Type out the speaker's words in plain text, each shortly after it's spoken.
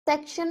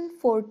Section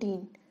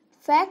 14.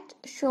 Fact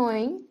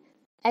showing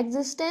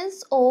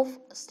existence of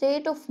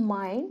state of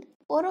mind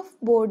or of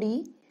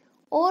body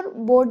or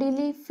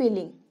bodily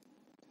feeling.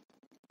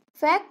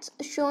 Facts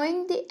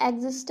showing the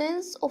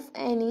existence of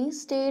any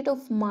state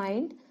of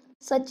mind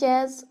such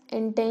as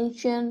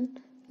intention,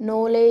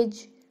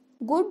 knowledge,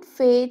 good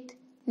faith,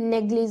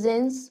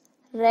 negligence,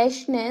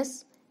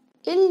 rashness,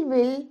 ill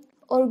will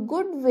or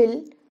good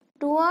will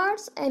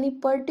towards any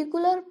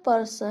particular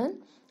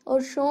person, or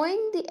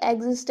showing the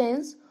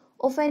existence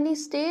of any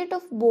state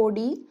of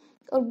body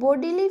or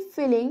bodily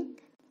feeling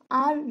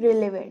are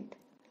relevant.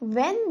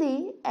 When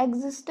the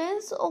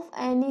existence of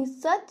any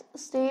such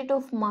state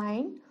of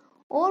mind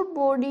or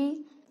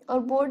body or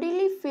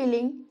bodily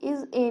feeling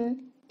is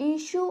in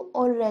issue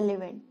or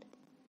relevant.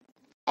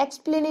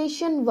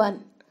 Explanation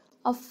 1.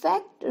 A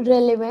fact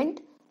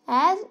relevant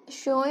as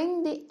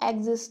showing the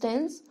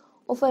existence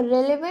of a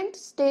relevant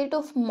state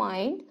of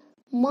mind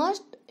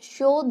must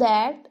show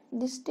that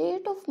the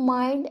state of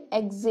mind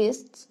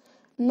exists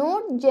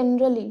not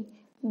generally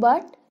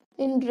but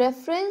in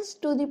reference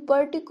to the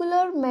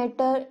particular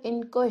matter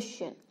in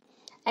question.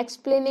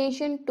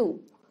 Explanation 2.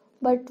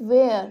 But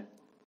where,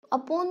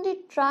 upon the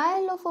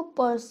trial of a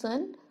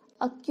person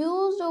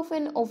accused of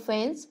an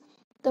offence,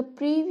 the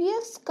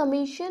previous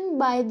commission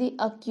by the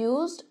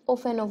accused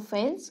of an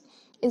offence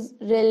is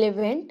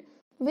relevant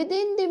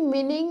within the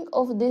meaning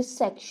of this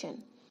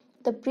section,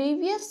 the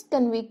previous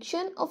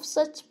conviction of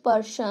such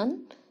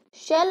person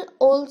shall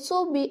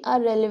also be a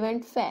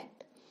relevant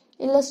fact.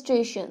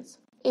 Illustrations.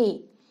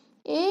 A.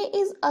 A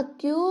is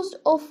accused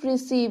of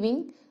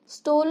receiving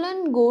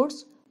stolen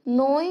goods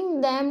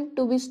knowing them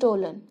to be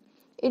stolen.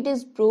 It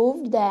is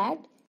proved that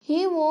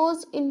he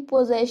was in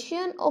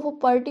possession of a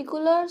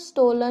particular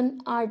stolen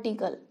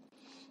article.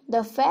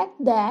 The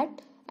fact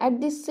that at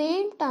the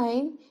same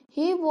time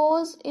he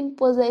was in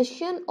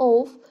possession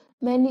of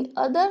many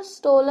other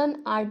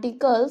stolen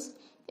articles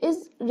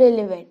is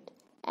relevant,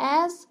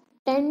 as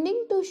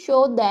tending to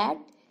show that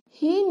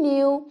he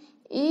knew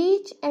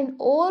each and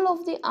all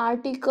of the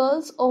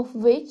articles of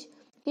which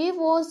he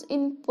was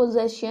in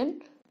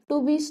possession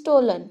to be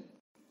stolen.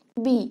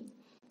 B.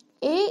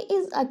 A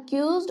is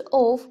accused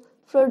of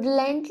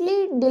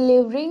fraudulently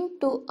delivering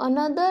to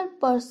another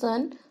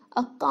person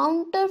a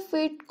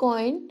counterfeit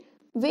coin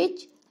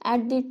which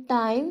at the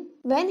time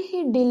when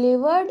he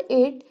delivered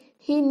it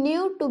he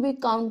knew to be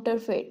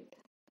counterfeit.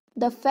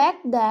 The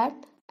fact that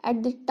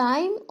at the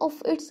time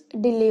of its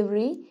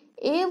delivery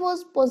A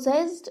was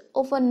possessed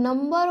of a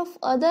number of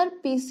other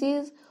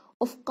pieces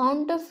of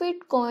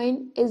counterfeit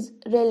coin is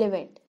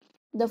relevant.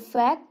 The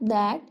fact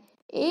that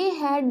A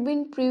had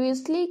been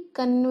previously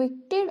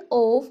convicted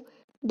of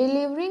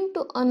delivering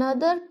to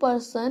another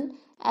person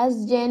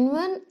as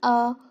genuine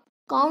a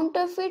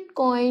counterfeit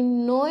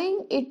coin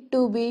knowing it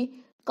to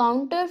be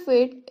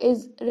counterfeit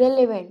is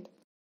relevant.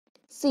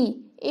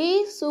 C.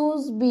 A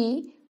sues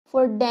B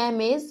for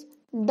damage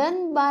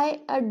done by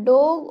a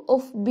dog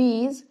of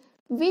B's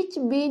which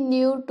B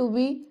knew to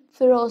be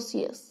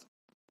ferocious.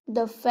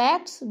 The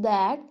facts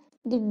that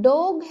the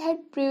dog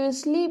had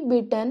previously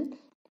bitten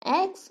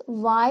X,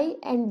 Y,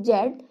 and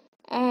Z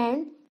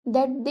and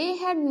that they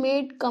had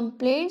made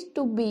complaints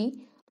to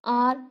B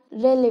are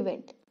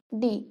relevant.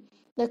 D.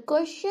 The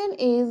question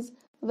is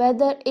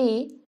whether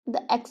A,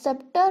 the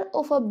acceptor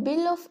of a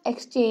bill of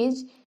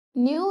exchange,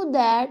 knew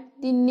that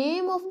the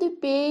name of the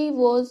payee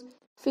was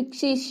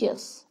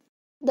fictitious.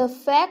 The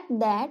fact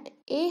that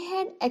A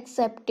had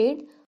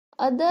accepted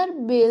other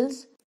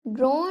bills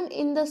drawn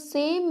in the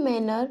same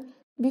manner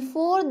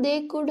before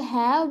they could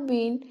have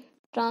been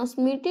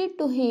transmitted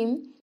to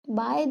him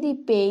by the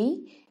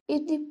payee,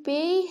 if the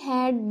payee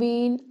had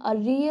been a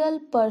real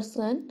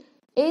person,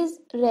 is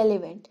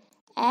relevant,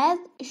 as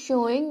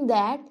showing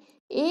that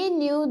A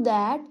knew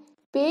that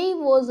payee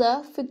was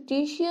a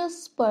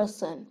fictitious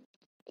person.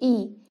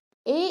 E.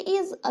 A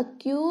is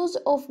accused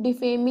of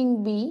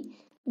defaming B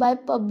by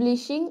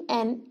publishing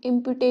an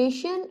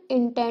imputation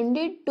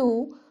intended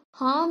to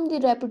harm the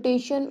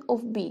reputation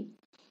of B.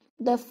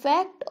 The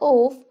fact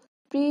of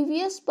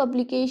previous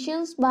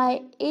publications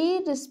by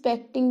A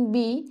respecting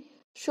B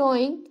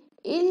showing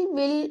ill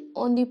will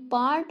on the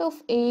part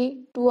of A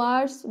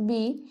towards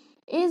B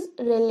is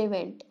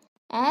relevant,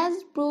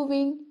 as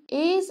proving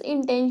A's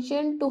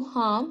intention to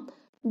harm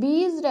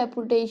B's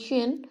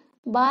reputation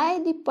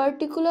by the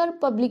particular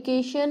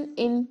publication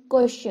in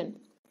question.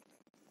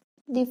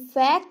 The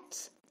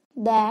facts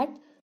that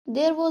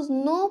there was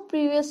no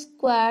previous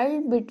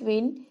quarrel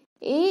between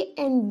A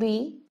and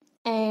B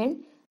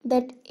and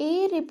that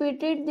A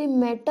repeated the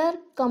matter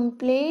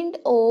complained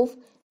of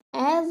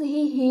as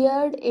he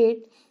heard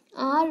it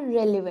are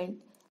relevant,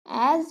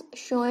 as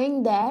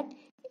showing that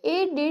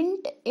A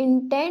didn't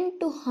intend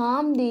to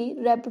harm the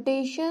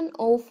reputation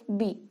of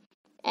B.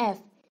 F.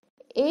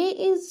 A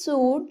is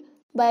sued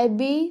by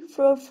B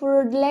for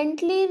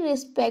fraudulently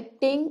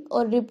respecting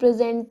or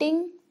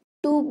representing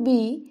to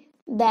B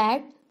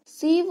that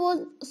C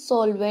was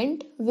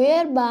solvent,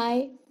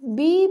 whereby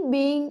B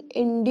being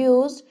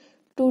induced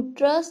to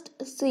trust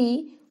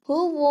C,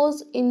 who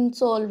was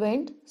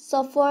insolvent,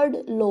 suffered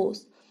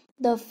loss.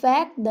 The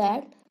fact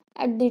that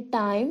at the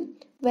time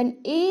when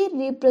A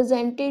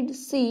represented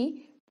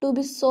C to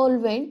be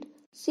solvent,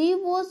 C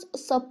was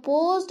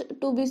supposed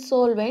to be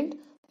solvent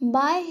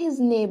by his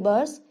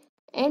neighbors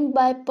and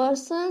by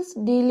persons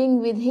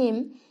dealing with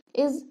him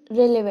is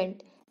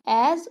relevant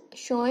as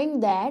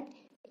showing that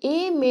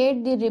A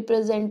made the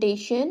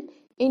representation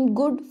in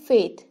good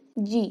faith.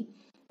 G.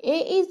 A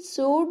is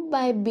sued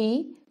by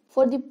B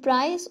for the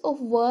price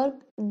of work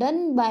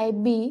done by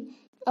B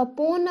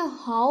upon a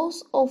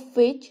house of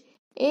which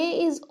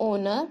A is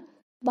owner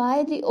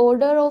by the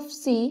order of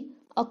C,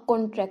 a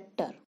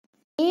contractor.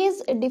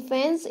 A's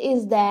defense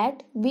is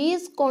that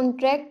B's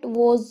contract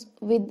was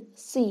with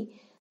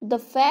C. The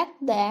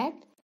fact that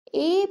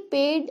A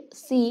paid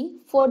C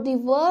for the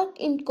work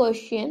in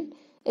question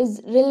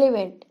is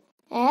relevant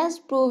as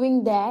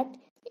proving that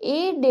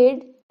A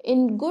did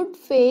in good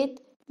faith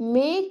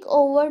make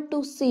over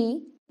to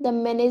C the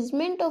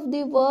management of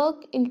the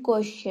work in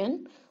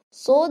question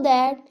so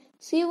that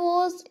C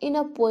was in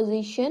a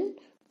position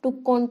to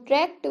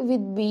contract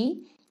with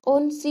B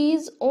on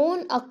C's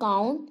own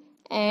account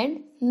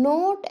and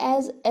not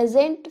as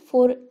agent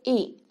for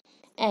A.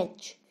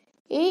 H.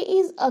 A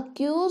is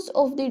accused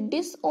of the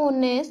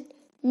dishonest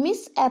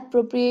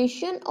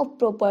misappropriation of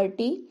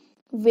property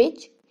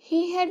which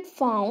he had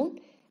found,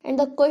 and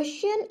the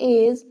question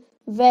is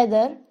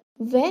whether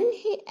when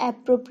he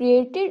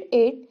appropriated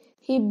it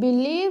he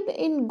believed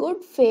in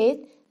good faith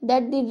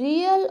that the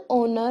real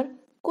owner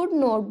could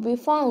not be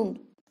found.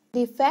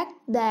 The fact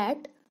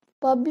that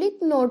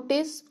public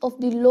notice of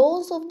the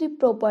loss of the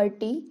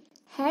property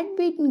had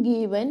been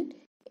given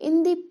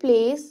in the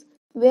place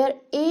where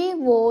A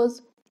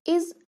was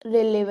is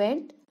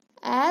relevant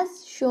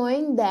as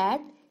showing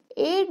that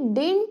A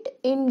didn't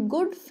in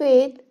good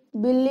faith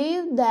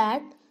believe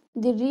that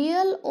the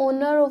real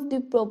owner of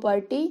the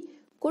property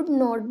could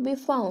not be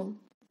found.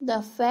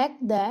 The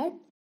fact that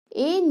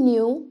A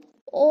knew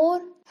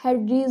or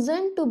had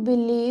reason to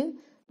believe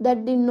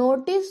that the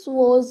notice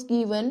was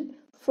given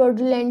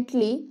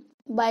fraudulently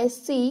by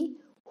C,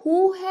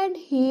 who had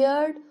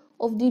heard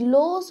of the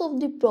loss of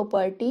the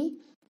property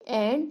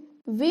and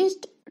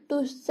wished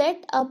to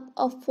set up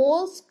a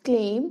false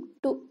claim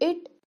to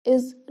it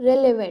is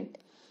relevant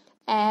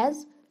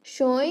as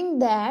showing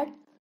that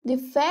the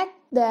fact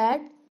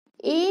that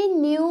A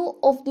knew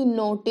of the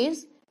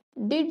notice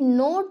did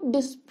not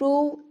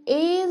disprove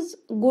A's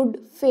good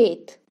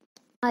faith.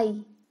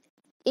 I.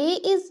 A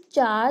is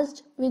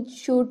charged with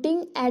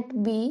shooting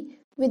at B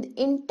with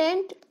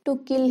intent to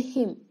kill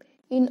him.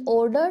 In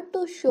order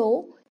to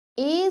show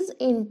A's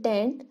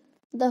intent,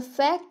 the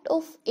fact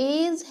of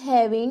A's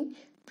having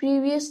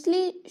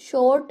previously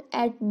shot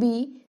at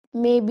B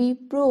may be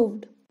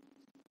proved.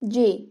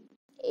 J.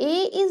 A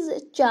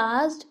is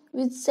charged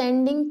with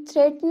sending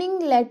threatening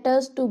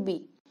letters to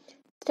B.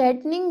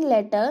 Threatening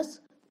letters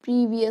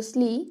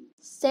previously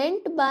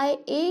sent by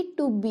A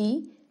to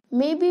B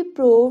may be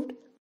proved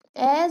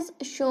as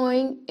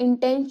showing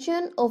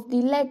intention of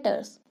the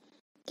letters.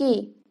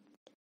 K.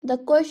 The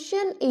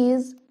question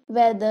is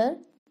whether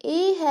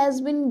A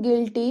has been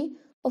guilty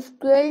of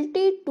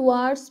cruelty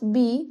towards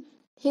B,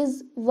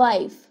 his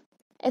wife.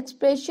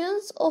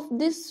 Expressions of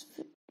this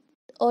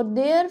or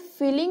their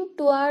feeling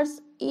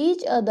towards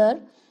each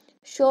other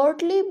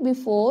shortly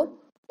before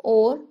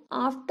or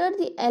after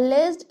the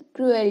alleged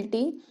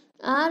cruelty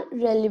are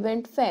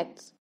relevant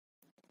facts.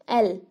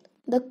 L.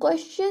 The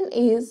question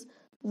is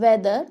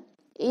whether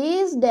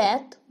A's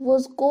death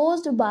was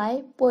caused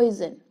by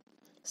poison.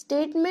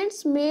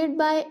 Statements made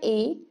by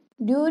A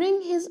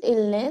during his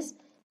illness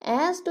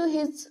as to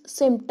his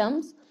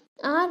symptoms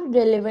are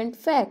relevant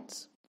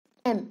facts.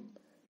 M.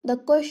 The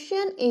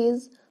question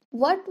is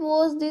what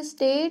was the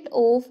state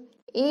of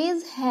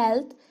A's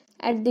health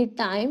at the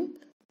time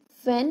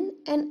when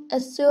an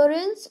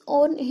assurance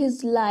on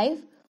his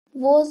life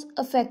was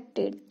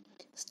affected.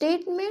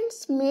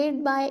 Statements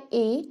made by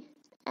A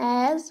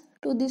as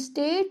to the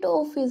state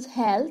of his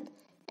health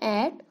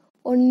at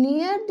or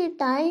near the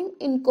time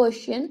in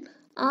question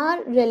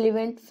are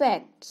relevant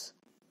facts.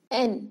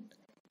 N.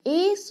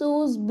 A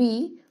sues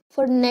B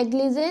for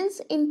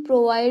negligence in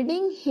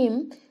providing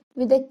him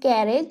with a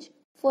carriage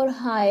for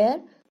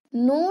hire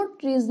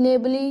not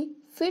reasonably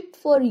fit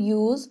for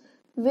use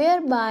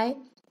whereby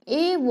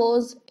A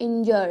was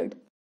injured.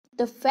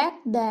 The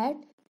fact that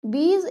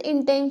B's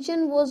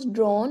intention was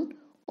drawn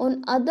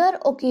on other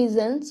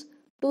occasions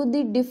to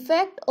the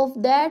defect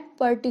of that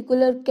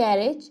particular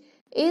carriage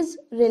is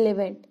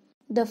relevant.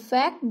 The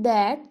fact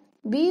that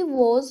B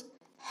was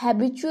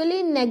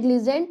habitually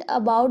negligent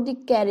about the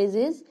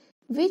carriages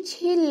which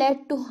he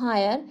let to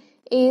hire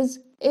is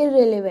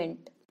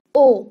irrelevant.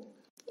 O.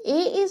 A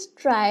is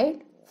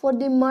tried for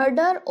the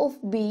murder of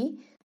B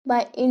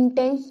by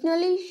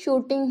intentionally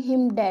shooting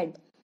him dead.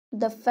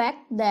 The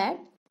fact that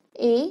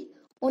A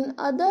on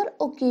other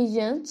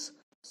occasions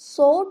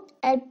shot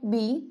at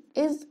B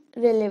is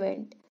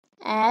relevant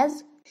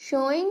as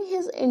showing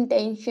his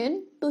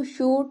intention to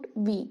shoot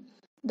B.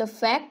 The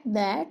fact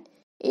that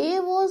A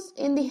was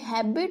in the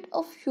habit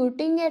of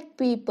shooting at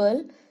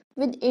people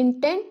with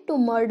intent to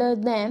murder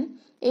them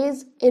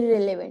is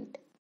irrelevant.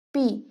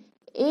 P.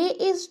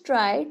 A is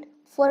tried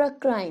for a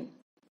crime.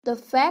 The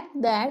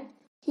fact that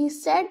he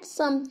said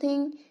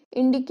something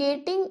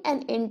indicating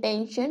an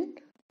intention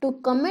to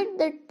commit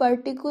that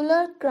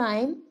particular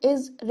crime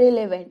is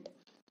relevant.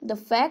 The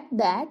fact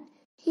that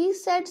he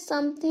said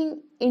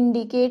something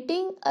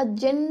indicating a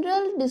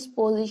general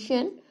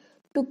disposition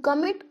to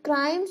commit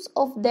crimes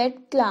of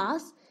that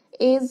class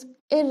is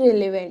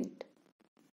irrelevant.